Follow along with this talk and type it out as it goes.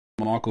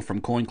Michael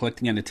from Coin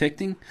Collecting and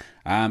Detecting,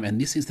 and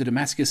this is the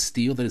Damascus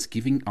steel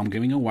that I'm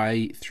giving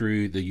away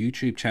through the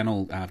YouTube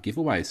channel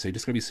giveaway. So you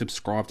just got to be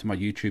subscribed to my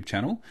YouTube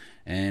channel,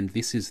 and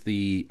this is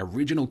the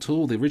original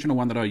tool, the original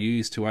one that I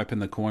use to open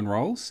the coin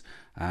rolls.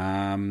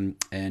 And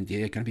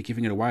yeah, going to be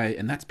giving it away,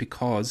 and that's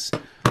because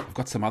I've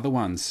got some other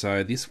ones.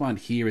 So this one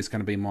here is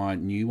going to be my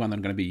new one that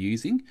I'm going to be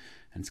using,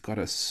 and it's got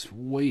a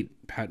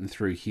sweet pattern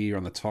through here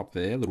on the top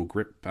there, little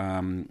grip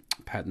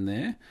pattern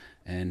there.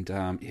 And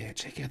yeah,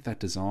 check out that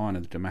design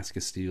of the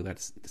Damascus steel.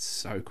 That's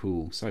so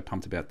cool. So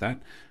pumped about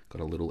that.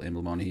 Got a little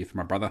emblem on here for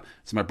my brother.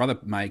 So my brother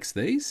makes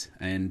these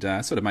and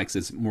sort of makes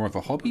this more of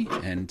a hobby,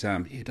 and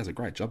yeah, he does a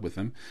great job with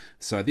them.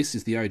 So this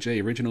is the OG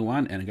original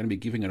one, and I'm going to be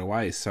giving it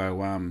away.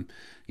 So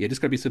yeah,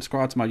 just got to be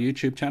subscribed to my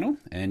YouTube channel,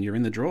 and you're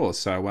in the draw.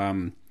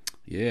 So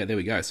yeah, there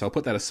we go. So I'll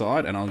put that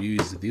aside, and I'll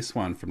use this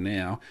one from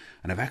now.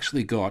 And I've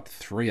actually got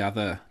 3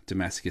 other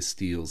Damascus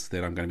steels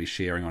that I'm going to be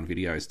sharing on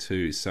videos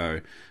too.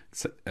 So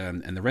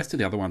and the rest of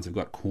the other ones have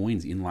got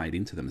coins inlaid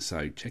into them.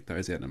 So check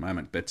those out in a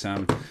moment. But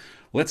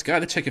let's go.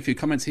 Let's check a few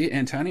comments here.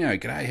 Antonio,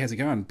 g'day. How's it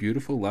going?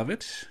 Beautiful. Love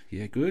it.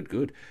 Yeah, good,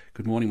 good.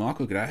 Good morning,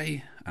 Michael.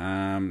 G'day.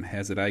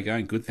 How's the day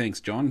going? Good,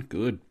 thanks, John.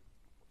 Good.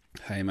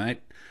 Hey,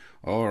 mate.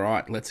 All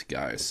right, let's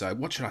go. So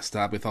what should I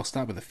start with? I'll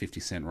start with a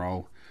 50-cent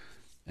roll,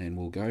 and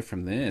we'll go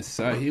from there.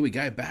 So here we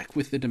go, back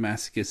with the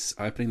Damascus,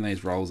 opening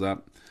these rolls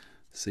up.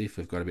 See if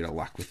we've got a bit of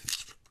luck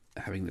with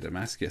having the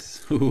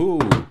Damascus. Ooh,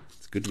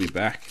 it's good to be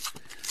back.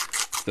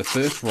 The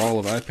first roll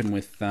I've opened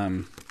with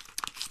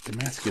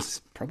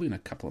Damascus probably in a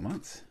couple of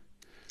months.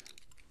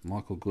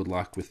 Michael, good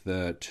luck with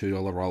the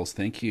 $2 rolls.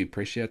 Thank you,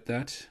 appreciate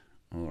that.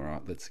 All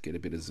right, let's get a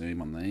bit of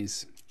zoom on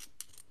these.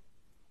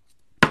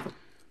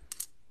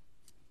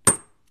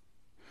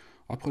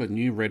 I put a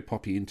new red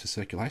poppy into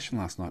circulation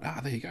last night.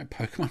 Ah, there you go,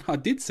 Pokemon. I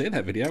did see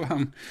that video.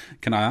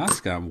 Can I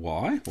ask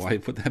why you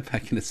put that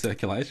back into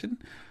circulation?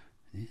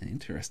 Yeah,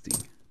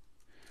 interesting.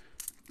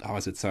 Oh,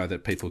 is it so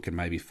that people can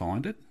maybe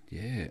find it?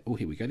 Yeah. Oh,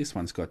 here we go. This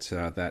one's got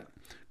that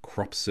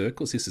crop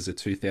circles. This is a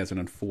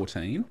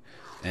 2014,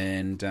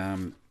 and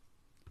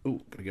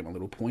oh, gotta get my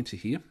little pointer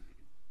here.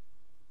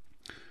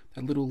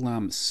 That little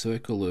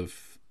circle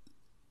of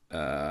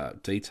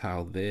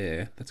detail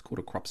there. That's called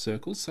a crop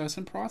circle. So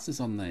some prices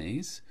on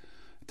these.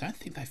 I don't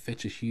think they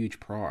fetch a huge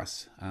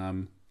price.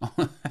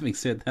 Having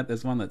said that,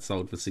 there's one that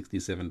sold for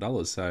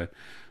 $67. So,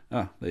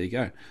 oh, there you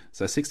go.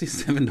 So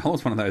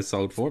 $67 one of those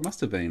sold for. It must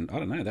have been, I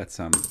don't know, that's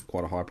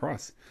quite a high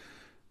price.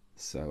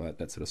 So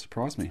that sort of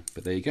surprised me.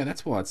 But there you go.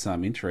 That's why it's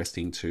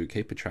interesting to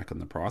keep a track on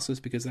the prices,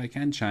 because they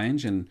can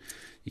change and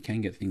you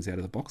can get things out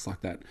of the box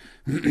like that.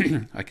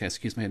 Okay,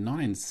 excuse me, a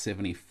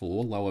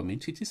 1974 lower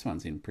mintage. This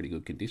one's in pretty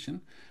good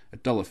condition.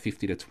 $1.50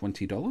 to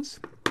 $20.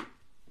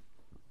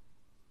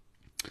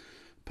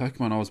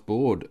 Pokemon, I was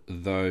bored,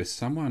 though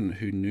someone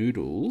who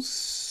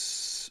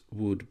noodles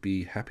would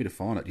be happy to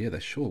find it. Yeah, they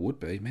sure would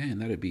be. Man,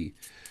 that'd be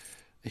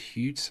a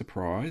huge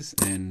surprise,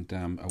 and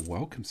a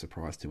welcome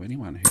surprise to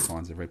anyone who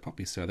finds a red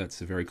poppy. So that's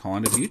very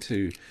kind of you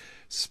to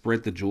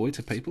spread the joy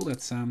to people.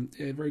 That's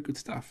yeah, very good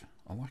stuff.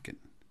 I like it.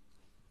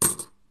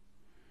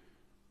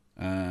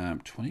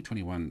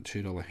 2021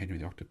 $2 Henry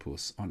the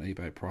Octopus on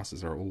eBay.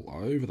 Prices are all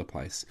over the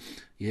place.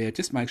 Yeah,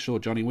 just make sure,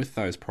 Johnny, with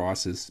those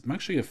prices,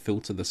 make sure you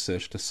filter the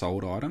search to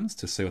sold items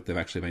to see what they've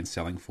actually been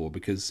selling for,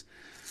 because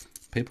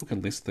people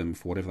can list them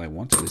for whatever they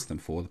want to list them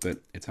for, but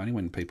it's only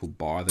when people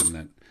buy them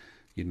that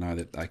you know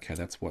that, okay,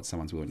 that's what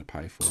someone's willing to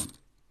pay for them.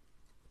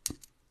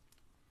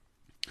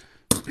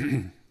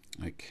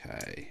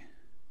 Okay.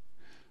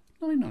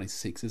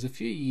 1996, there's a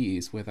few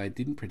years where they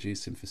didn't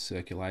produce them for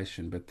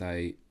circulation, but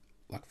they,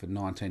 like for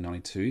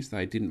 1992s,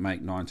 they didn't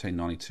make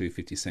 1992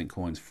 50-cent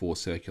coins for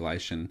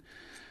circulation,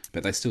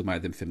 but they still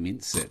made them for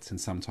mint sets, and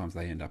sometimes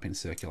they end up in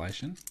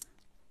circulation.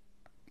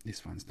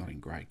 This one's not in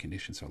great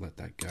condition, so I'll let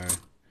that go.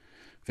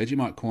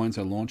 Vegemite coins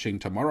are launching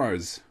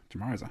tomorrow's.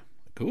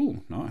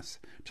 Cool, nice.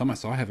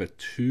 Thomas, I have a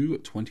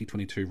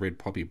 2022 red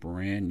poppy,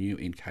 brand new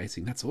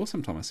encasing. That's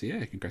awesome, Thomas.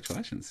 Yeah,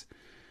 congratulations.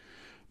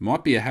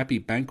 Might be a happy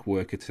bank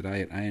worker today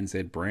at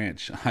ANZ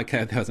branch.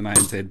 Okay, there was an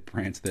ANZ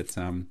branch that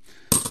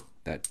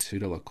that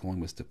 $2 coin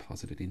was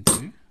deposited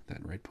into,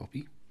 that red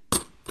poppy.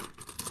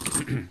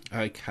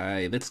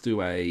 Okay, let's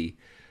do a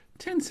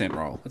 10-cent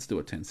roll. Let's do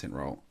a 10-cent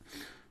roll.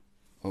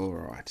 All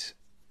right.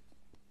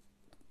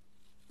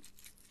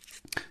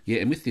 Yeah,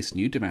 and with this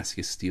new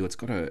Damascus steel, it's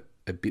got a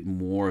bit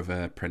more of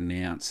a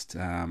pronounced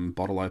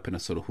bottle opener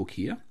sort of hook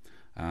here.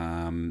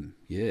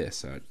 Yeah,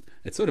 so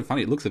it's sort of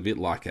funny. It looks a bit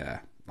like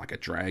a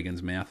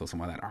dragon's mouth or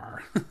something like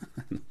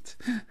that.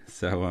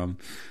 So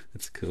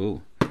it's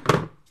cool.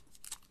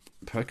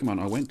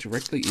 Pokemon, I went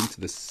directly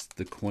into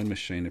the coin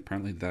machine.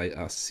 Apparently they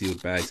are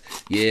sealed bags.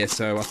 Yeah,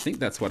 so I think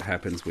that's what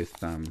happens with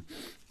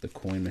the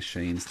coin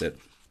machines, that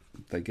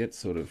they get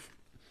sort of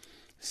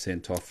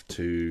sent off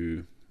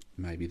to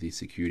maybe the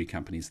security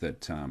companies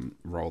that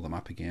roll them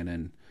up again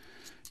and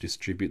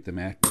distribute them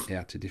out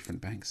to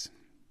different banks.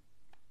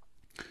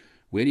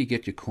 Where do you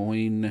get your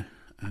coin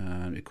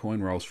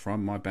rolls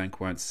from? My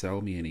bank won't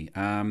sell me any.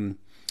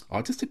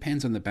 It just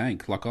depends on the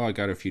bank. Like, I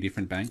go to a few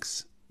different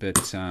banks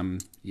But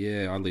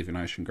yeah, I live in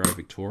Ocean Grove,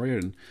 Victoria,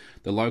 and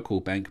the local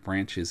bank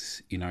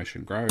branches in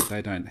Ocean Grove,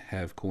 they don't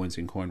have coins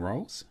in coin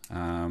rolls.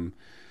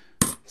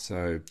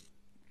 So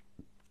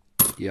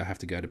yeah, I have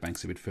to go to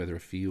banks a bit further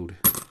afield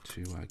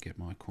to get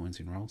my coins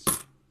in rolls.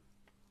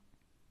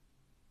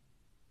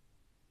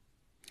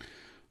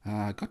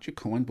 Got your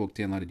coin book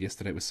downloaded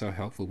yesterday. It was so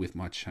helpful with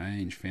my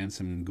change. Found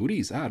some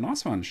goodies.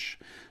 Nice one.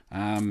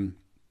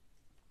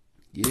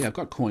 Yeah, I've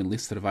got coin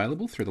listed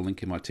available through the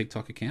link in my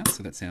TikTok account.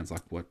 So that sounds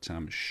like what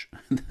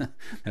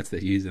that's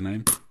their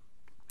username.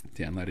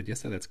 Downloaded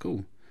yesterday. That's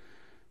cool.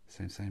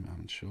 Same.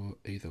 I'm sure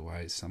either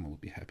way, someone will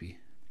be happy.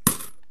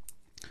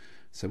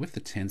 So with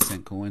the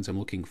 10-cent coins, I'm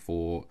looking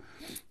for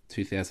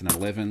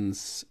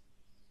 2011s,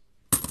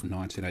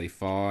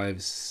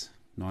 1985s,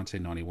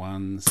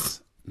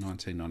 1991s.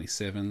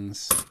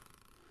 1997s,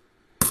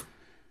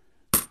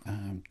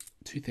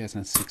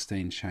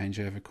 2016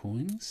 changeover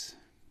coins,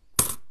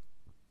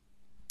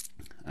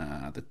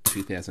 the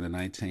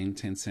 2018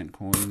 10-cent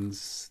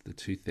coins, the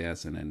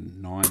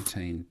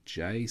 2019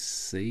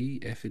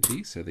 JC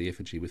effigy, so the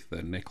effigy with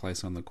the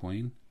necklace on the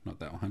queen, not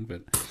that one,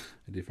 but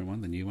a different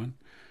one, the new one.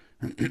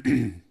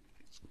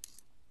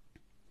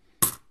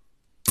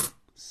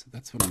 So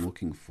that's what I'm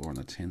looking for on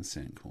the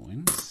 10-cent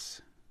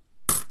coins.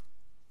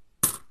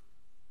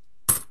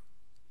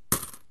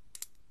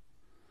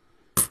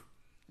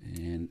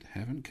 And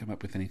haven't come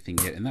up with anything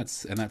yet, and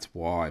that's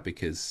why,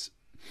 because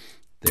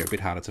they're a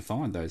bit harder to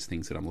find, those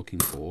things that I'm looking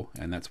for,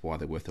 and that's why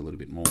they're worth a little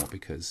bit more,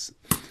 because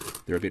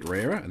they're a bit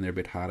rarer and they're a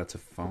bit harder to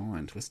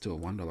find. Let's do a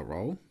 $1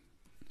 roll.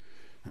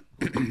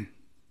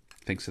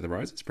 Thanks for the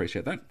roses,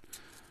 appreciate that.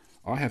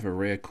 I have a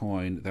rare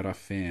coin that I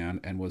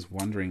found and was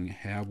wondering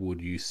how would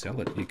you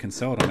sell it. You can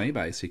sell it on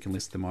eBay, so you can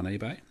list them on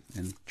eBay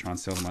and try and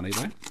sell them on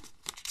eBay.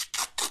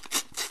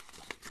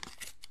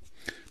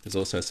 There's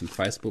also some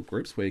Facebook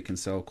groups where you can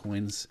sell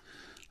coins.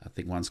 I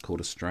think one's called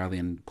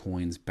Australian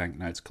Coins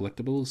Banknotes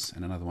Collectibles,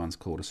 and another one's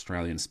called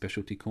Australian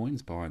Specialty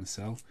Coins Buy and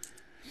Sell.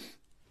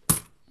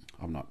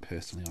 I'm not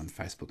personally on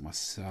Facebook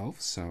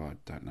myself, so I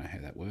don't know how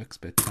that works,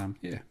 but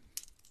yeah,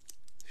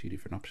 a few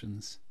different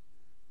options.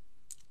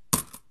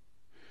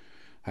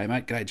 Hey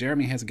mate, g'day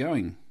Jeremy, how's it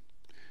going?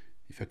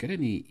 If I get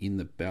any in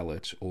the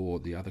ballot or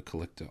the other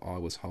collector I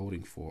was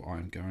holding for,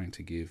 I'm going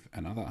to give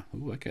another.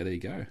 Ooh, okay, there you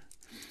go.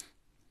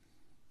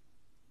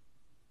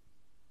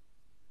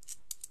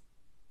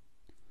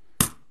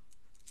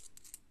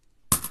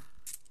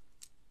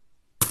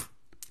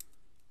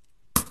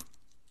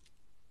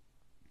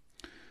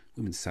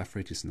 Women's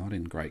suffrage is not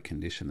in great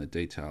condition. The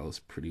detail is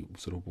pretty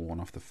sort of worn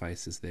off the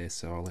faces there,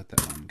 so I'll let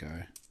that one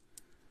go.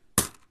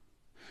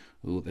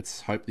 Ooh,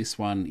 let's hope this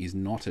one is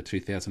not a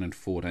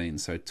 2014.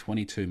 So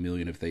 22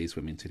 million of these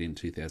were minted in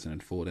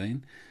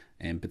 2014,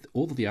 but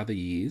all of the other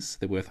years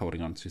they're worth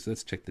holding on to. So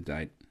let's check the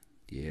date.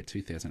 Yeah,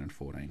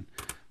 2014.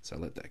 So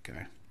I'll let that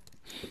go.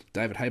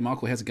 David, hey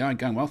Michael, how's it going?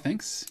 Going well,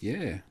 thanks.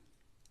 Yeah.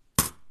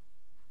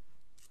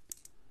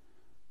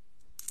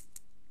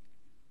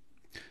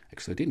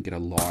 Actually, I didn't get a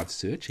live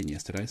search in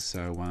yesterday,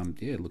 so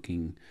yeah,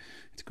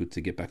 it's good to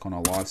get back on a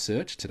live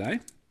search today.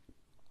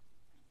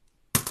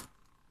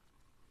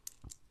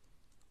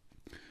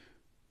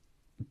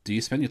 Do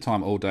you spend your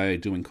time all day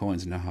doing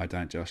coins? No, I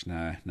don't, Josh.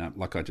 No.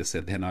 Like I just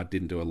said then, I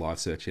didn't do a live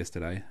search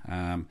yesterday.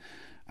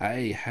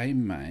 Hey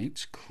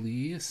mate,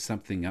 clear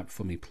something up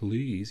for me,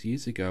 please.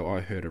 Years ago,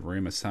 I heard a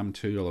rumor some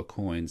 $2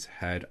 coins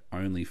had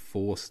only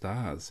 4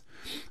 stars.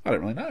 I don't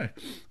really know.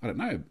 I don't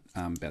know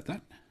about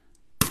that.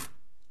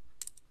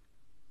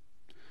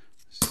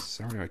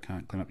 Sorry, I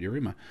can't climb up your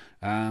rumor.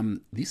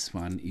 This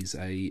one is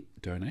a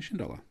donation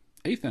dollar.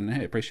 Ethan,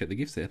 hey, appreciate the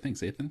gifts there.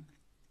 Thanks, Ethan.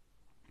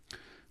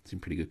 It's in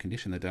pretty good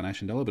condition, the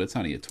donation dollar, but it's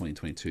only a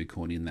 2022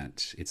 coin in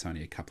that it's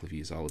only a couple of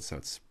years old, so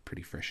it's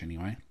pretty fresh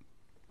anyway.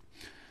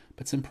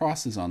 But some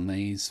prices on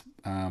these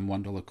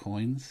 $1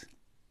 coins.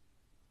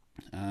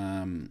 Where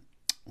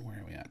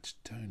are we at?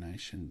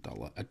 Donation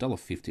dollar.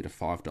 $1.50 to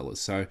 $5.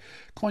 So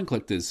coin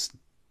collectors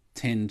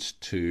tend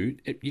to,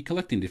 you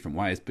collect in different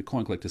ways, but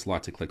coin collectors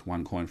like to collect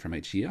one coin from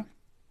each year,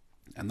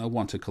 and they'll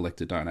want to collect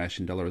a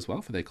donation dollar as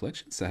well for their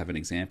collection, so have an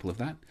example of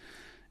that,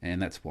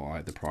 and that's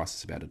why the price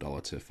is about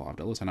 $1 to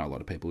 $5. I know a lot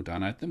of people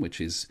donate them,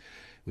 which is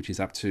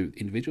up to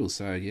individuals,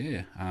 so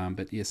yeah,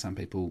 but yeah, some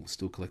people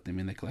still collect them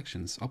in their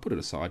collections. I'll put it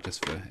aside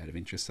just for out of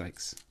interest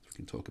sakes. We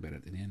can talk about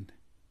it at the end.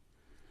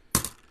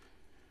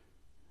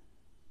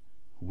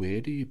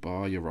 Where do you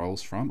buy your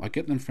rolls from? I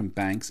get them from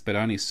banks, but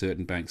only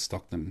certain banks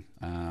stock them,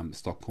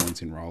 stock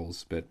coins in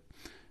rolls. But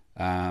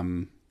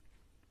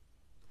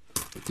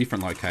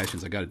different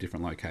locations. I go to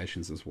different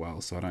locations as well,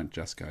 so I don't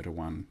just go to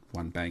one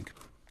bank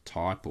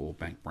type or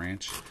bank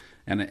branch.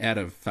 And out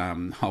of,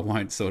 I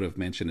won't sort of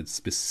mention it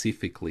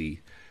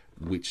specifically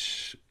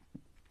which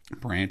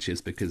branches,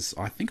 because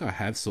I think I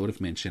have sort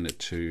of mentioned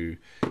it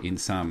in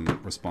some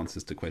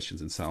responses to questions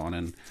and so on,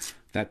 and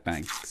that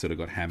bank sort of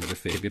got hammered a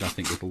fair bit, I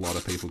think, with a lot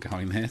of people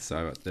going there.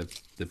 So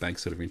the bank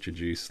sort of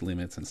introduced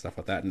limits and stuff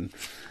like that, and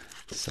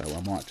so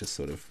I might just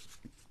sort of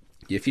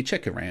if you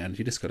check around,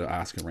 you just got to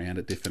ask around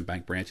at different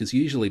bank branches.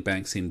 Usually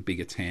banks in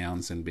bigger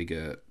towns and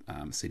bigger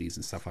cities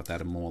and stuff like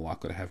that are more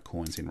likely to have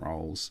coins in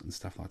rolls and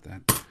stuff like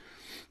that.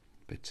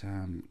 But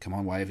come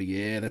on, Waver.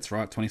 Yeah, that's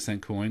right,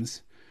 20-cent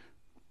coins.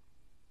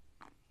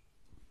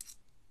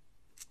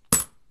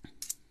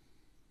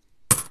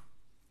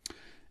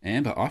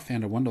 Amber, I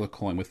found a $1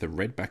 coin with the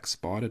redback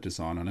spider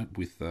design on it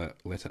with the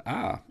letter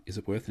R. Is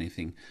it worth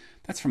anything?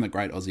 That's from the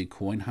Great Aussie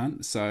Coin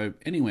Hunt. So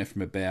anywhere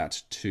from about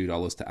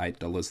 $2 to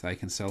 $8 they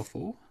can sell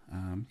for.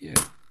 Yeah.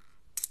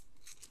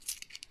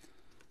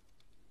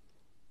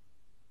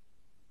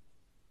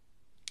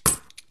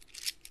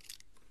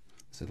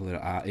 So the letter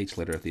R, each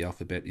letter of the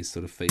alphabet is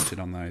sort of featured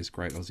on those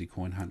Great Aussie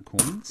Coin Hunt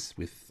coins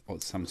with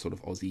some sort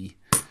of Aussie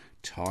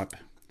type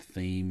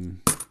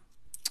theme,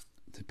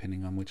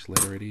 depending on which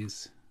letter it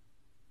is.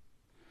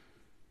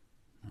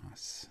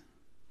 Nice.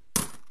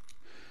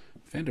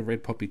 Found a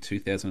Red Poppy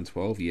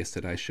 2012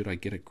 yesterday. Should I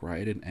get it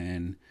graded?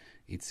 And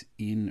it's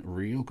in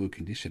real good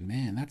condition.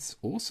 Man, that's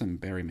awesome,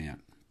 Barry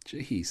Mount.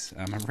 Jeez,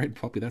 a Red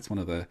Poppy, that's one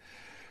of the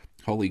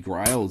holy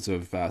grails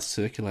of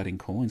circulating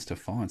coins to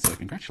find. So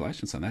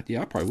congratulations on that.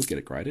 Yeah, I probably would get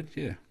it graded.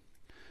 Yeah.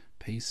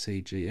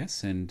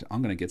 PCGS. And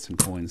I'm going to get some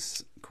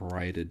coins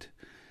graded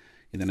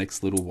in the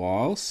next little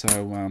while.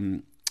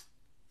 So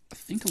I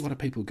think a lot of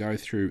people go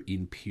through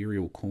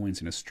Imperial Coins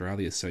in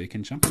Australia, so you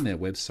can jump on their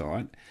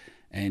website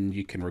and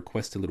you can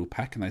request a little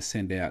pack, and they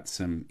send out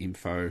some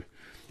info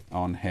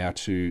on how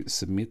to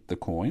submit the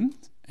coin,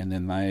 and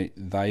then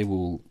they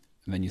will,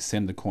 and then you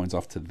send the coins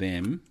off to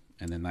them,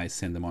 and then they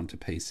send them on to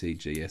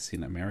PCGS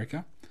in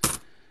America,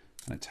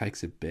 and it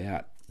takes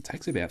about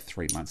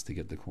 3 months to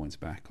get the coins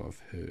back, I've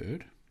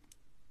heard.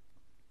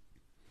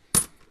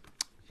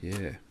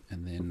 Yeah,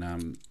 and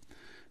then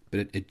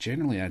but it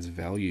generally adds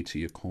value to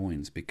your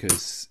coins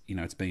because, you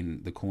know,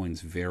 the coin's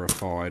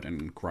verified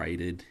and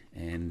graded,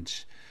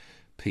 and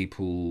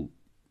people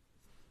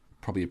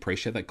probably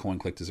appreciate that. Coin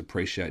collectors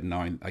appreciate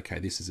knowing, okay,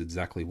 this is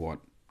exactly what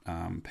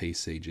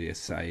PCGS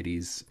say it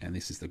is, and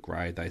this is the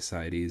grade they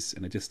say it is,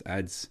 and it just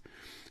adds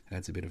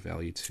a bit of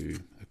value to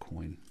a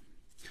coin.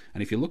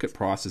 And if you look at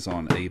prices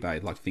on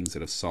eBay, like things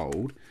that have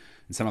sold,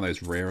 and some of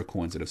those rarer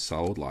coins that have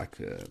sold, like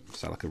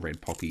say like a Red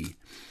Poppy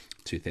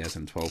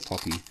 2012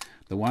 Poppy,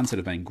 the ones that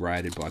have been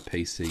graded by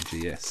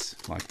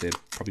PCGS, like they're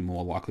probably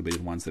more likely to be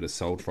the ones that are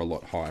sold for a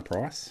lot higher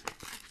price.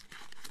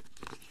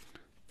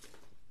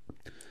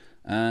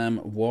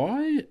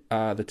 Why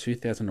are the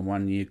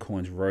 2001 year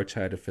coins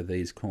rotated for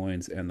these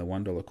coins and the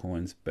 $1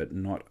 coins, but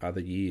not other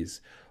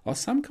years? Well,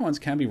 some coins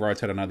can be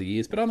rotated on other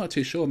years, but I'm not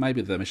too sure.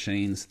 Maybe the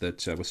machines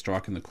that were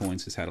striking the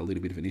coins has had a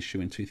little bit of an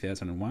issue in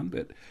 2001,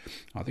 but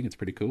I think it's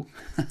pretty cool.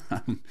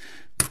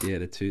 Yeah,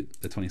 the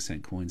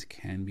 20-cent coins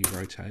can be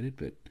rotated,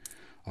 but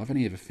I've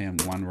only ever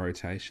found one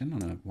rotation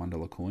on a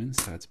 $1 coin,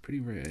 so it's pretty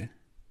rare.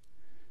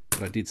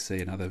 But I did see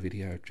another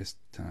video just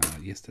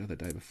yesterday, the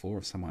day before,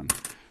 of someone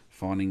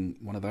finding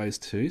one of those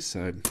too,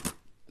 so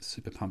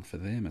super pumped for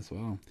them as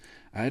well.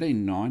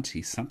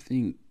 1890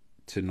 something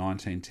to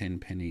 1910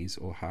 pennies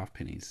or half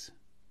pennies.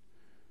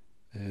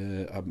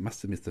 I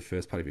must have missed the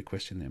first part of your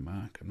question there,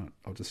 Mark.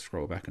 I'll just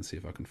scroll back and see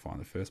if I can find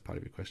the first part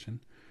of your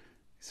question.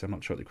 So I'm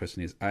not sure what the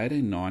question is.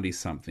 1890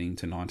 something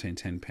to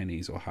 1910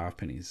 pennies or half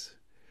pennies.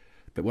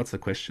 But what's the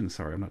question?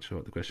 Sorry, I'm not sure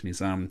what the question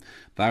is.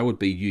 They would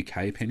be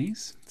UK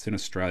pennies. It's in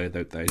Australia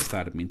that they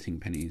started minting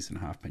pennies and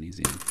half pennies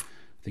in,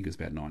 I think it was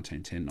about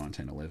 1910,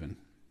 1911.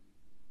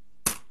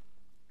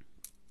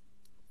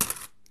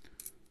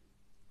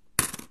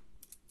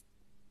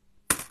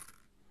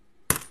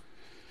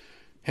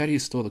 How do you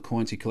store the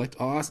coins you collect?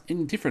 Oh,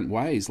 in different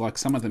ways. Like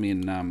some of them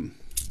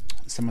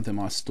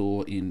I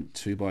store in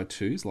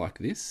 2x2s like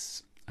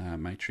this.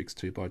 Matrix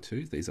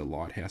 2x2s. These are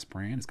Lighthouse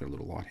brand. It's got a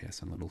little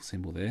lighthouse and a little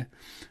symbol there.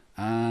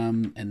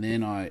 And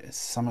then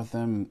some of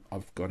them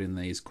I've got in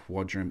these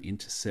Quadrum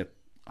Intercept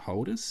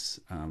holders,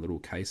 little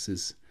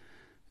cases,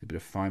 a bit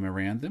of foam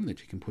around them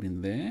that you can put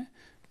in there.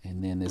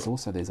 And then there's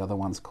also these other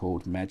ones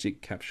called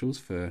magic capsules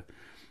for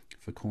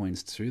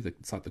coins too.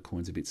 It's like the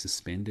coin's a bit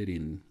suspended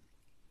in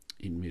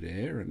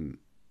midair, and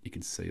you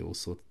can see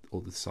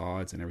all the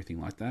sides and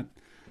everything like that.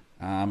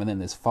 And then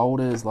there's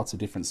folders, lots of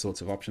different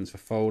sorts of options for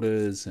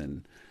folders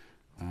and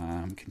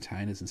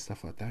containers and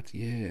stuff like that.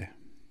 Yeah.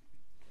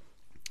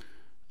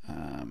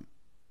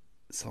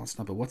 Silence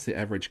number. What's the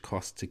average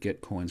cost to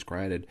get coins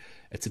graded?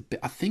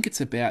 I think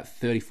it's about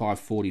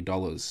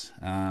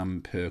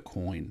 $35-$40 per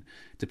coin.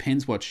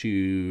 Depends what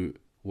you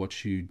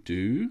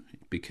do,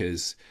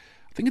 because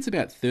I think it's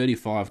about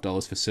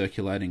 $35 for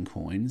circulating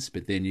coins,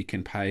 but then you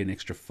can pay an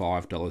extra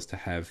 $5 to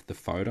have the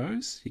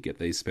photos. You get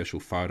these special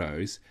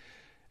photos.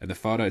 And the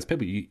photos,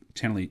 people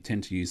generally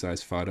tend to use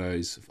those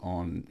photos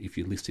if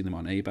you're listing them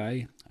on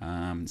eBay.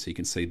 So you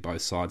can see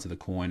both sides of the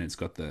coin. It's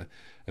got the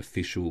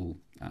official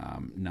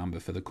number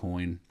for the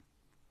coin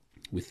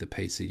with the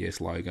PCGS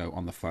logo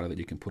on the photo that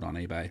you can put on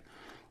eBay.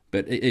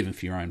 But even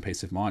for your own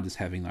peace of mind, just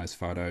having those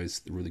photos,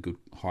 the really good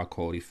high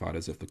quality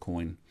photos of the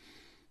coin,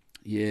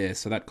 Yeah,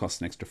 so that costs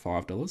an extra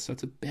 $5, so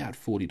it's about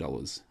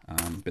 $40.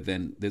 But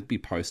then there'd be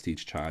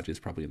postage charges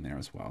probably in there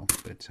as well.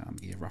 But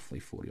yeah,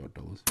 roughly $40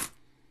 odd.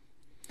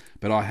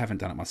 But I haven't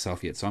done it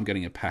myself yet, so I'm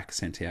getting a pack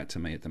sent out to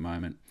me at the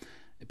moment.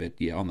 But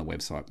yeah, on the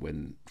website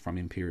when from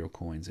Imperial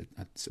Coins,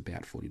 it's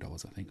about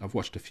 $40, I think. I've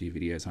watched a few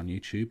videos on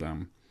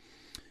YouTube.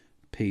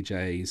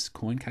 PJ's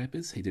Coin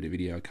Capers, he did a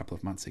video a couple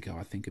of months ago,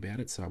 I think,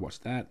 about it. So I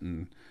watched that,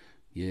 and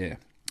yeah,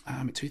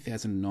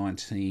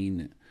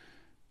 2019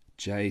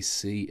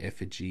 JC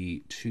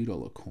Effigy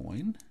 $2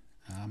 coin,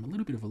 a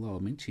little bit of a lower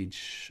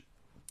mintage.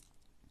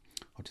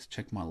 I'll just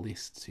check my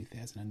list.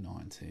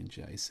 2019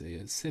 JC,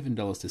 it's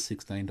 $7 to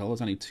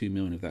 $16. Only 2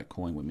 million of that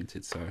coin were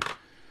minted, so I'll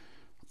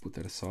put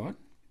that aside.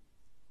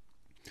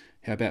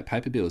 How about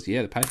paper bills?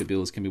 Yeah, the paper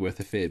bills can be worth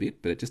a fair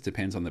bit, but it just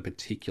depends on the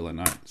particular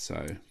note.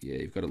 So yeah,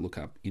 you've got to look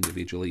up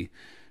individually.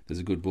 There's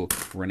a good book,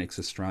 Renix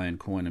Australian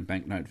Coin and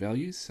Banknote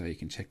Values, so you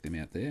can check them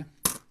out there.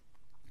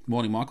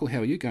 Morning, Michael. How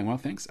are you? Going well,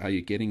 thanks. Are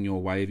you getting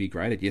your wavy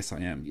graded? Yes,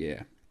 I am.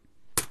 Yeah.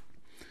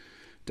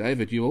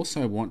 David, you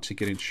also want to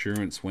get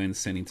insurance when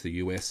sending to the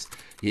US.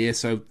 Yeah,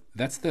 so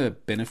that's the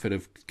benefit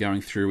of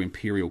going through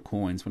Imperial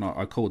Coins. When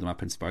I called them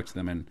up and spoke to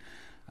them, and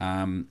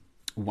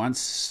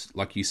once,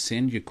 like, you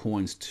send your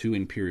coins to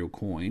Imperial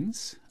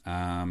Coins,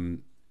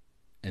 and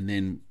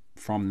then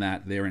from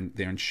that they're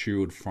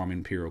insured from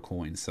Imperial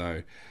Coins.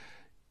 So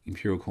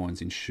Imperial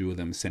Coins insure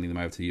them, sending them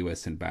over to the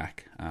US and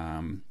back,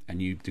 and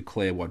you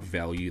declare what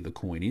value the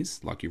coin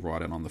is, like you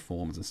write it on the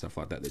forms and stuff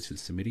like that that you're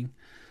submitting.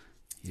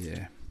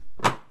 Yeah.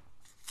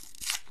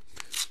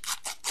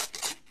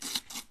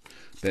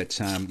 But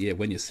yeah,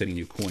 when you're sending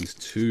your coins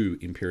to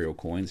Imperial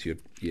Coins, you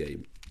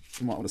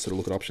might want to sort of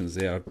look at options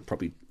there. I'd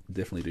probably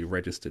definitely do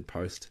registered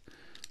post.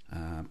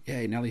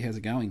 Yeah, Nelly, how's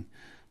it going?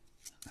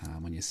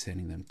 When you're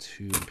sending them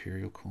to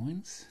Imperial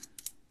Coins,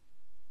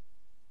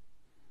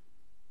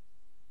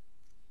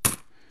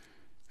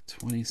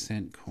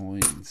 20-cent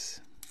coins.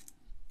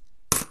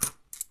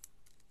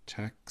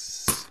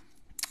 Tax?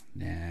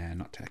 Nah,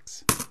 not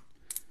tax.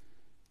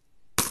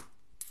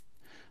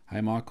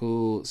 Hey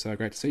Michael, so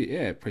great to see you.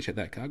 Yeah, appreciate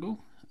that, Cargill.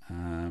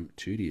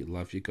 Judy,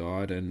 love your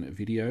guide and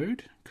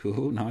videoed.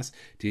 Cool, nice.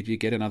 Did you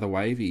get another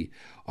wavy?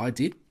 I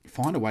did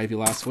find a wavy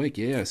last week.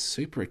 Yeah,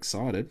 super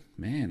excited.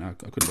 Man, I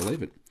couldn't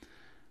believe it.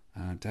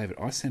 David,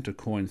 I sent a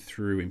coin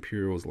through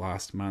Imperials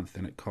last month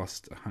and it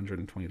cost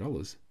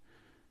 $120.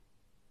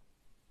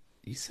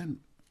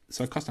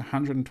 So it cost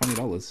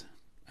 $120.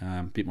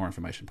 Bit more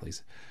information,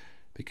 please.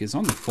 Because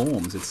on the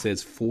forms it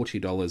says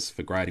 $40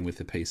 for grading with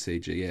the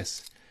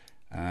PCGS.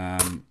 Yeah.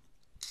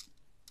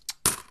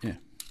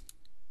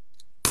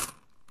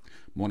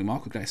 Morning,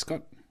 Michael. G'day,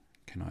 Scott.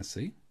 Can I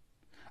see?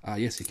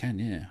 Yes, you can.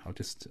 Yeah, I'll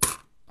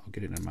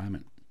get it in a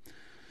moment.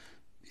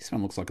 This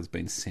one looks like it's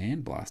been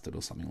sandblasted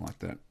or something like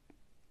that.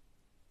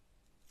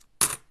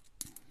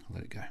 I'll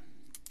let it go.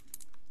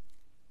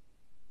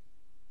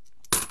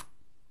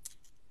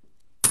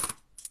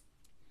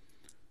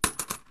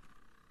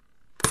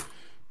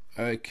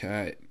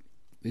 Okay,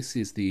 this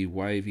is the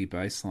wavy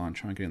baseline.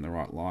 Try and get in the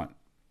right light.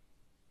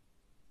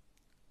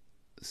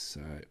 So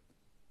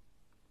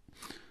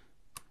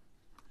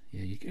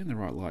yeah, you get in the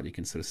right light, you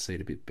can sort of see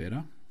it a bit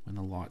better. When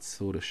the light's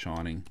sort of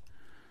shining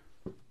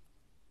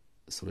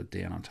sort of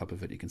down on top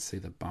of it, you can see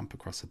the bump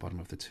across the bottom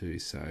of the two.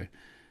 So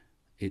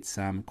it's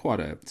quite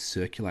a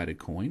circulated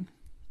coin,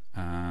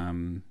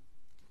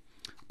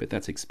 but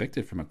that's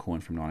expected from a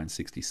coin from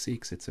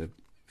 1966. It's a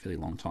fairly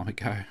long time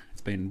ago.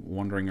 It's been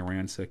wandering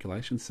around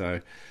circulation,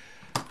 so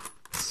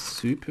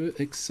super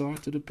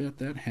excited about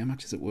that. How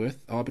much is it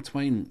worth? Oh,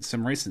 between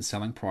some recent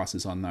selling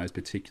prices on those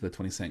particular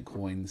 20-cent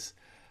coins,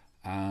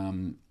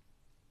 $250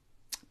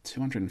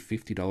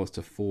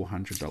 to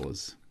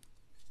 $400.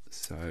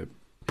 So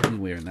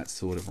anywhere in that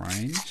sort of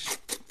range.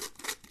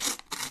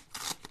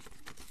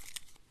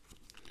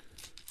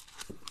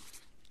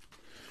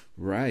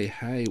 Ray,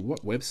 hey,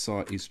 what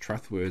website is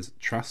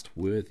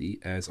trustworthy,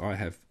 as I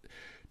have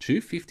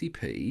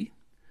 250p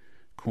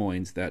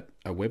coins that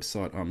a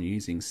website I'm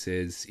using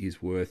says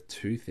is worth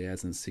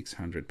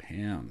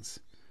 £2,600.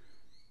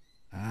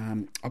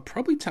 I'll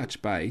probably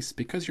touch base,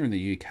 because you're in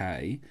the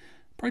UK,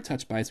 probably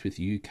touch base with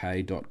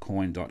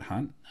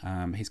uk.coin.hunt.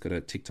 He's got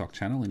a TikTok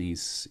channel and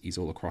he's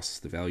all across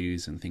the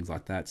values and things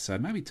like that. So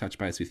maybe touch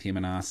base with him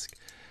and ask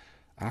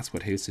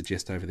what he would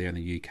suggest over there in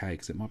the UK,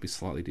 because it might be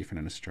slightly different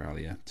in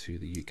Australia to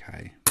the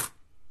UK.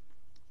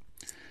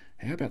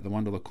 How about the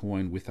 $1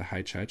 coin with a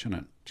HH on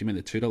it? Do you mean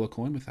the $2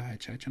 coin with the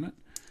HH on it?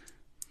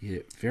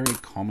 Yeah, very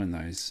common,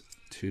 those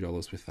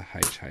 $2 with the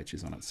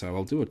HHs on it. So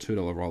I'll do a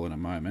 $2 roll in a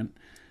moment,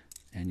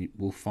 and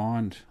we'll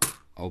find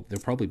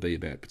there'll probably be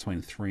about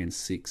between 3 and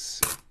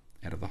 6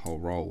 out of the whole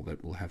roll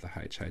that will have the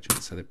HH on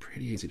it. So they're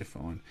pretty easy to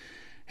find.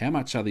 How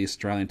much are the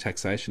Australian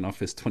Taxation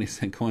Office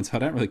 20-cent coins? I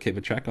don't really keep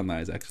a track on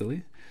those,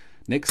 actually.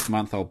 Next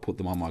month I'll put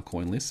them on my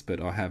coin list,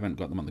 but I haven't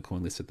got them on the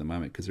coin list at the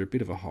moment because they're a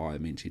bit of a higher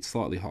mintage,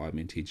 slightly higher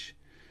mintage,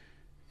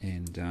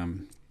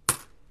 and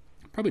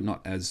probably not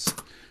as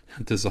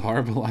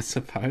desirable, I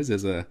suppose,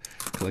 as a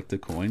collector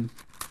coin.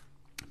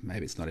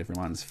 maybe it's not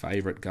everyone's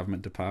favourite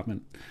government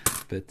department,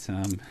 but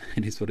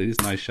it is what it is.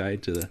 No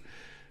shade to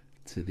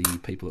the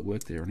people that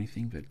work there or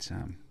anything, but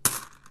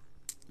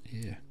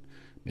yeah.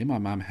 Me and my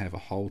mum have a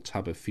whole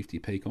tub of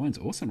 50p coins.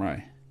 Awesome,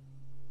 Ray.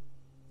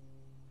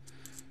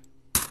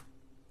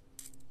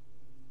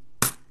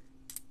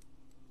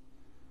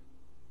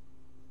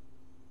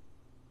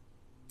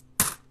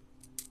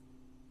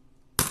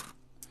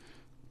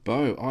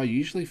 Bo, I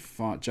usually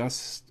find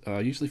just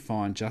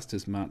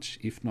as much,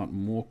 if not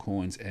more,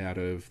 coins out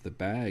of the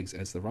bags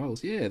as the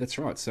rolls. Yeah, that's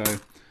right. So,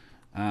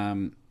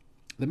 the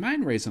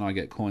main reason I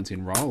get coins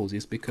in rolls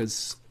is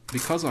because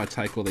I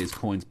take all these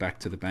coins back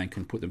to the bank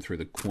and put them through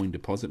the coin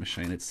deposit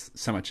machine. It's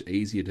so much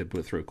easier to put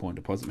it through a coin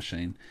deposit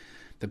machine.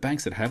 The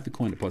banks that have the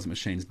coin deposit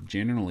machines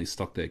generally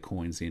stock their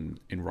coins in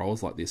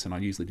rolls like this, and I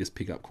usually just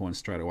pick up coins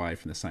straight away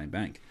from the same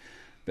bank.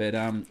 But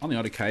on the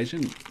odd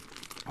occasion,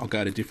 I'll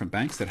go to different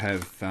banks that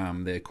have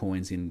their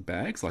coins in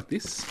bags like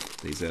this.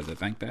 These are the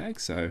bank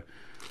bags. So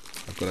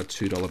I've got a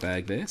 $2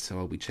 bag there, so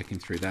I'll be checking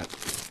through that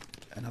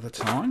another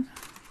time.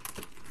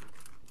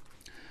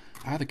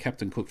 Are the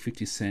Captain Cook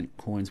 50-cent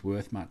coins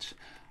worth much?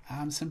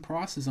 Some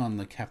prices on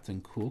the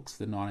Captain Cooks,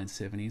 the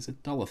 1970s,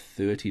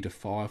 $1.30 to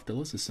 $5.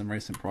 There's some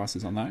recent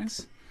prices on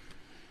those.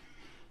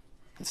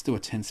 Let's do a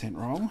 10-cent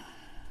roll.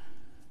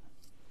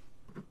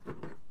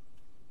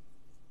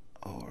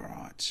 All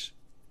right.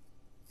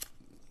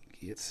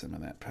 Get some of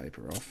that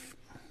paper off.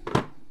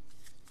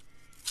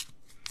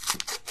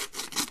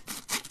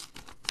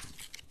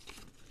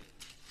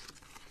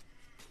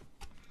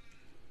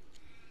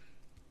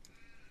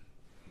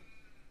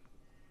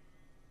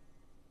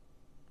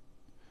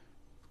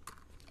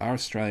 Are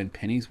Australian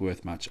pennies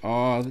worth much?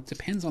 Oh, it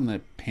depends on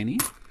the penny.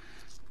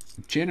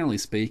 Generally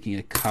speaking,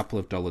 a couple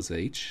of dollars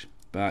each,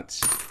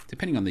 but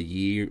depending on the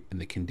year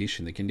and the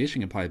condition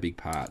can play a big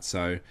part.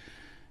 So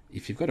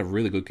if you've got a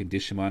really good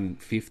condition one,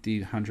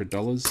 $50,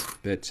 $100,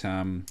 but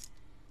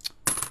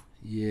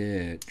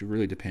yeah, it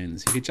really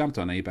depends. If you jumped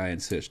on eBay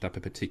and searched up a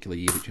particular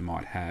year that you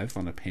might have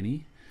on a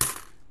penny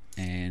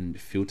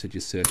and filtered your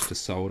search to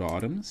sold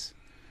items,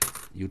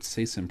 you'd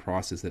see some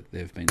prices that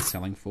they've been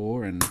selling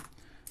for, and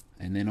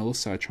then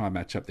also try and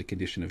match up the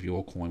condition of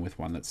your coin with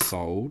one that's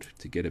sold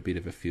to get a bit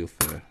of a feel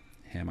for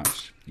how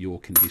much your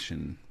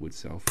condition would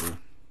sell for.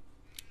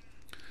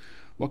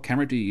 What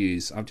camera do you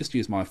use? I've just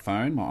used my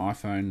phone, my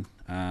iPhone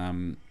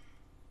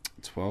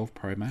 12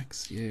 Pro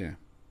Max. Yeah.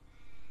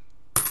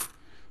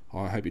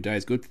 Oh, I hope your day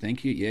is good.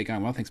 Thank you. Yeah,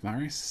 going well. Thanks,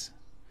 Marius.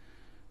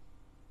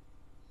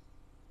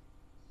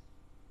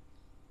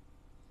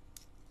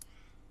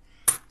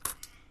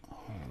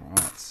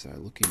 Alright, so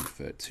looking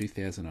for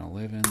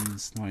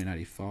 2011s,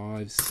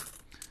 1985s,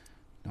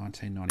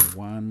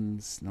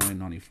 1991s,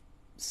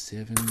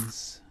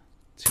 1997s,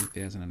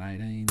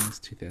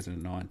 2018s,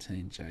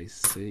 2019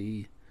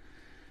 JC.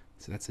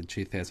 So that's a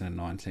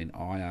 2019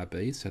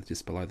 IRB. So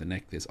just below the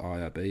neck, there's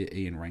IRB,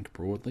 E in rank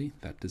broadly,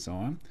 that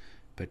design.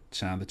 But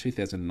the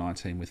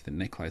 2019 with the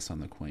necklace on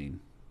the Queen,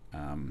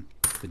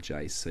 the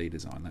JC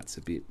design, that's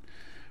a bit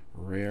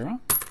rarer.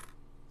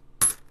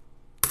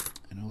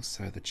 And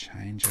also the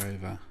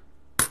changeover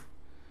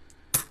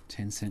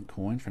 10-cent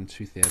coin from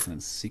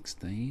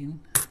 2016.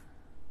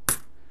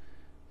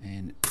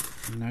 And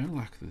no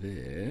luck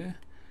there.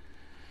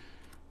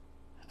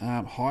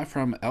 Hi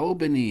from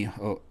Albany,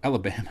 or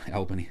Alabama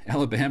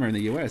in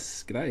the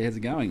US. G'day, how's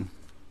it going?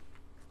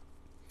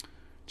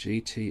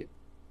 GT,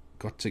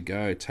 got to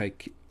go.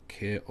 Take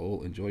care,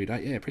 all. Enjoy your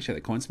day. Yeah, appreciate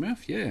that, Coin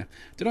Smurf. Yeah.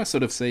 Did I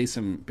sort of see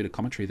some bit of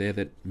commentary there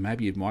that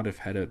maybe you might have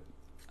had a,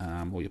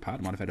 or your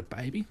partner might have had a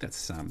baby?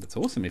 That's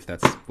awesome if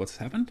that's what's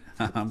happened.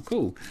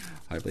 Cool.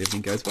 Hopefully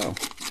everything goes well.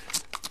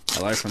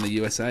 Hello from the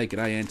USA.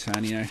 G'day,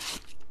 Antonio.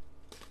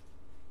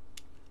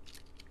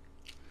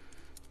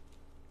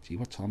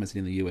 What time is it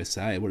in the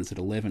USA? What is it,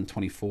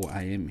 11:24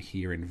 a.m.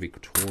 here in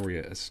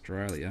Victoria,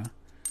 Australia?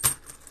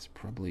 It's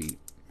probably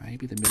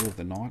maybe the middle of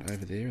the night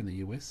over there in the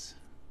US.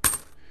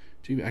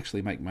 Do you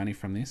actually make money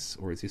from this,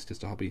 or is this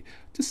just a hobby?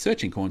 Just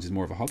searching coins is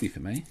more of a hobby for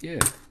me,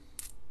 yeah.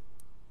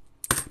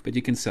 But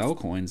you can sell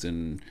coins,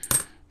 and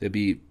there'll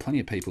be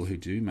plenty of people who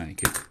do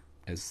make it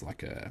as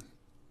like at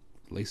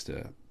least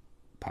a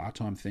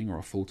part-time thing or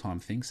a full-time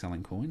thing,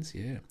 selling coins,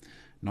 yeah.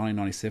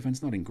 1997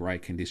 is not in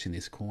great condition,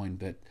 this coin,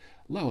 but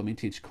lower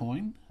mintage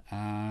coin,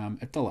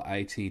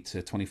 $1.80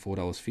 to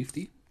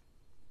 $24.50.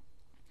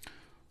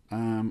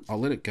 I'll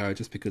let it go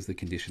just because of the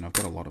condition. I've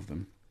got a lot of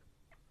them.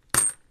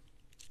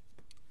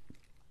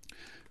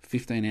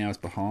 15 hours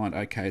behind.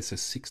 Okay, so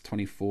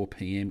 6:24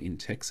 p.m. in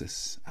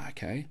Texas.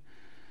 Okay.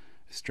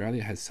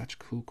 Australia has such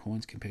cool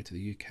coins compared to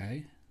the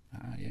UK.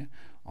 Yeah.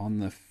 On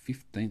the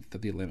 15th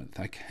of the 11th.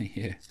 Okay,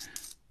 yeah.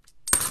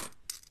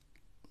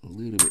 A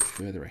little bit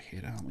further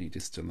ahead, aren't we?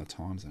 Just on the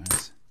time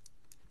zones.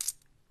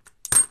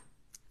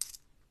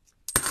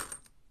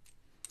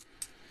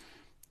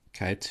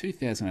 Okay,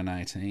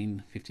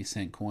 2018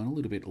 50-cent coin, a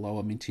little bit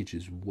lower mintage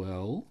as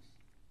well.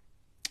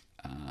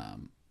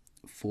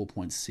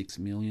 4.6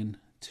 million,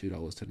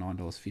 $2 to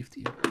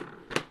 $9.50.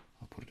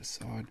 I'll put it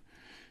aside.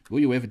 Will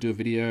you ever do a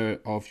video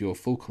of your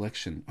full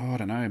collection? Oh, I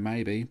don't know,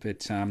 maybe.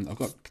 But I've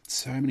got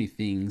so many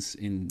things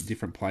in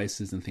different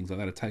places and things like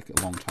that. It'd take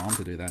a long time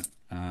to do that.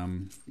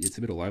 It's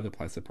a bit all over the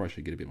place. I probably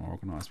should get a bit more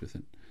organised with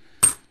it.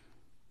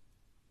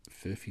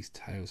 Furphy's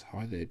Tales.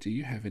 Hi there. Do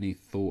you have any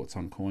thoughts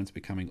on coins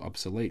becoming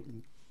obsolete,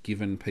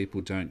 given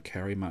people don't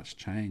carry much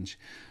change?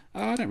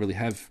 I don't really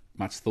have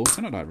much thoughts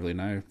on it. I don't really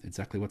know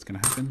exactly what's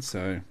going to happen.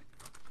 So,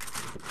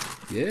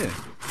 yeah,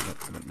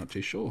 I'm not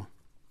too sure.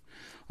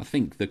 I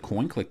think the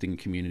coin collecting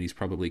community is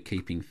probably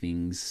keeping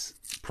things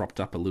propped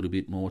up a little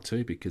bit more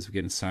too, because we're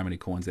getting so many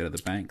coins out of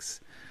the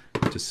banks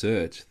to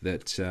search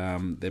that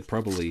they're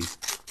probably,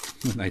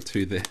 when they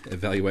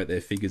evaluate their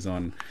figures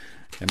on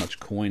how much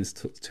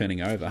coins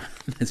turning over,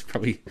 there's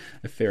probably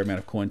a fair amount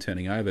of coin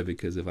turning over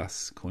because of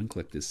us coin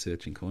collectors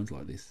searching coins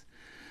like this.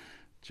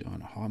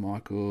 John, hi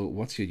Michael,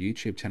 what's your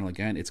YouTube channel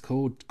again? It's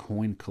called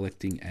Coin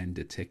Collecting and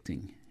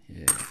Detecting.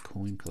 Yeah,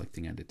 Coin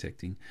Collecting and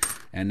Detecting.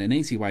 And an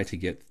easy way to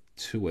get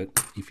to it,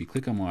 if you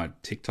click on my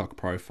TikTok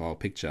profile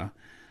picture,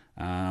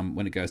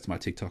 when it goes to my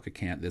TikTok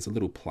account, there's a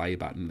little play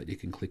button that you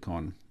can click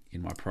on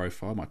in my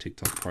profile, my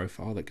TikTok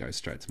profile, that goes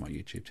straight to my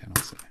YouTube channel.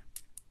 So,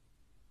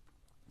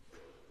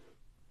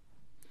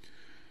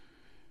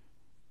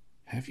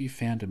 have you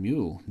found a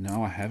mule?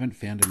 No, I haven't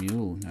found a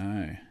mule.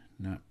 No.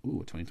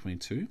 Ooh,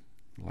 2022,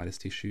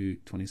 latest issue,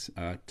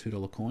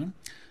 $2 coin.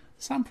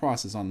 Some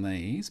prices on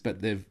these,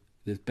 but they've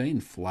been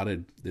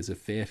flooded. There's a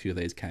fair few of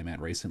these came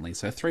out recently.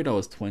 So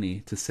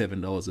 $3.20 to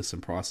 $7 are some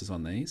prices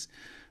on these,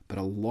 but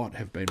a lot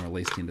have been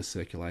released into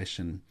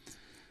circulation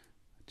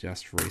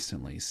just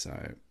recently.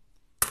 So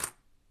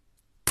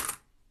a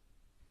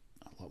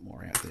lot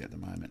more out there at the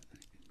moment.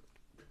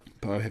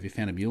 Bo, have you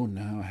found a mule?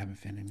 No, I haven't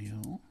found a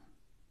mule.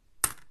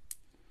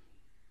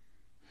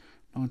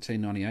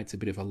 1998 is a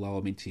bit of a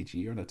lower mintage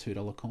year on a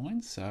 $2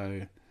 coin.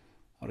 So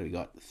what do we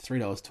got?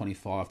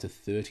 $3.25 to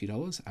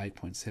 $30,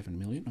 8.7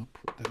 million. I'll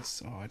put that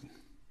aside.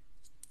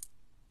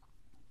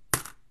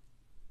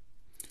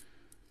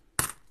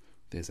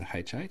 There's a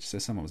HH. So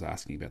someone was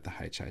asking about the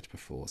HH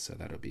before, so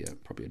that'll be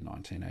probably a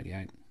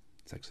 1988.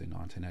 It's actually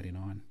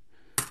 1989.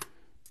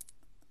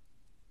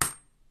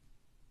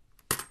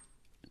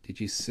 Did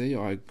you see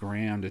I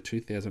ground a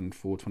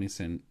 2004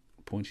 20-cent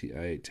pointy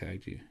A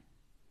tagged you?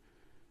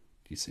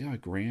 You see I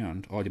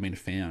ground, oh, you mean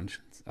found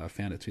a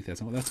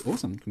 2000, well, that's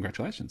awesome,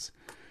 congratulations.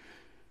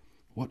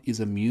 What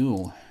is a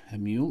mule? A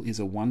mule is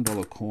a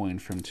 $1 coin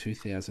from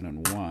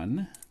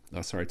 2001,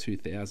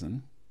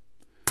 2000.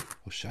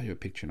 I'll show you a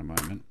picture in a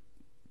moment.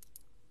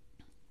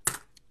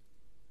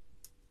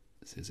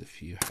 There's a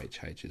few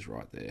HHs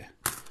right there.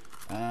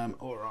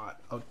 Alright,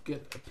 I'll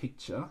get a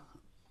picture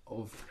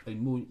of a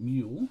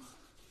mule.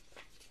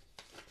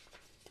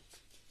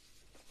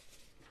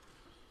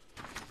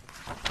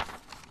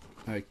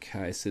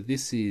 Okay, so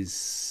this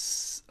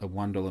is a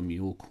 $1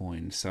 mule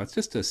coin. So it's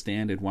just a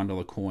standard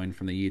 $1 coin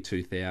from the year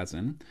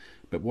 2000.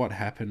 But what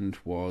happened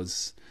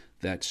was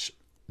that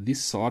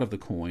this side of the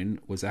coin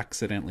was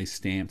accidentally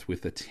stamped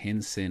with a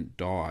 10-cent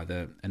die.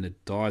 And the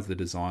die is the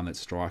design that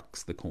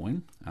strikes the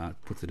coin,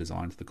 puts the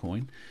design to the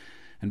coin.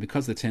 And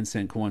because the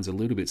 10-cent coin's a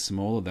little bit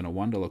smaller than a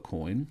 $1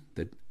 coin,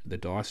 the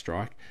die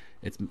strike,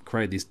 it's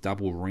created this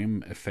double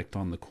rim effect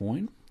on the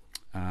coin.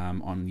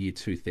 On year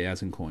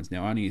 2000 coins.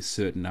 Now, only a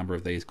certain number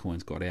of these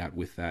coins got out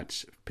with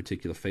that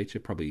particular feature,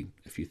 probably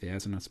a few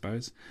thousand, I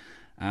suppose.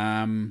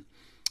 And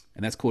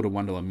that's called a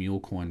 $1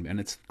 mule coin. And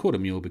it's called a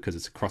mule because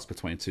it's a cross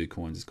between two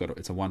coins.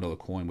 It's a $1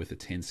 coin with a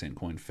 10-cent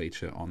coin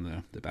feature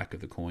on the back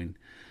of the coin.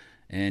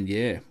 And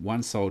yeah,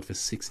 one sold for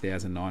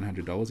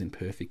 $6,900 in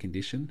perfect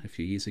condition a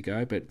few years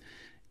ago, but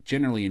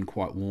generally in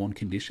quite worn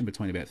condition,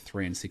 between about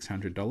 $300 and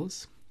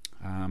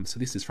 $600. So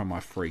this is from my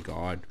free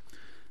guide.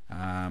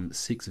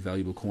 6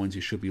 valuable coins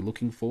you should be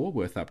looking for,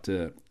 worth up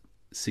to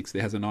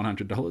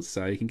 $6,900.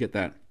 So you can get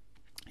that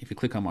if you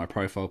click on my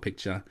profile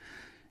picture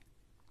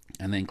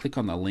and then click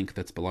on the link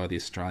that's below the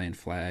Australian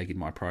flag in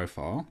my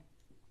profile.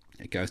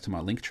 It goes to my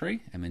link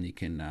tree, and then you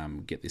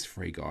can get this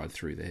free guide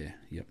through there.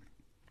 Yep.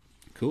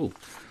 Cool.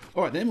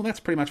 All right then, well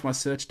that's pretty much my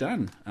search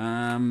done.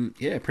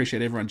 Yeah,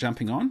 appreciate everyone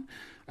jumping on.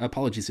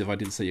 Apologies if I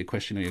didn't see your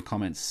question or your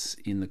comments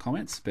in the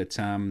comments, but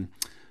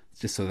it's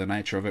just sort of the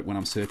nature of it. When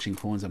I'm searching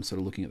coins, I'm sort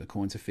of looking at the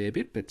coins a fair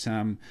bit, but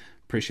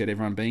appreciate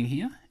everyone being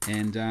here,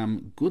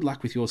 and good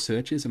luck with your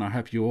searches, and I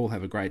hope you all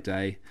have a great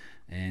day,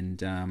 and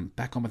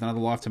back on with another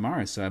live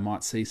tomorrow, so I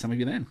might see some of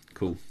you then.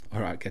 Cool.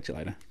 All right, catch you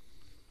later.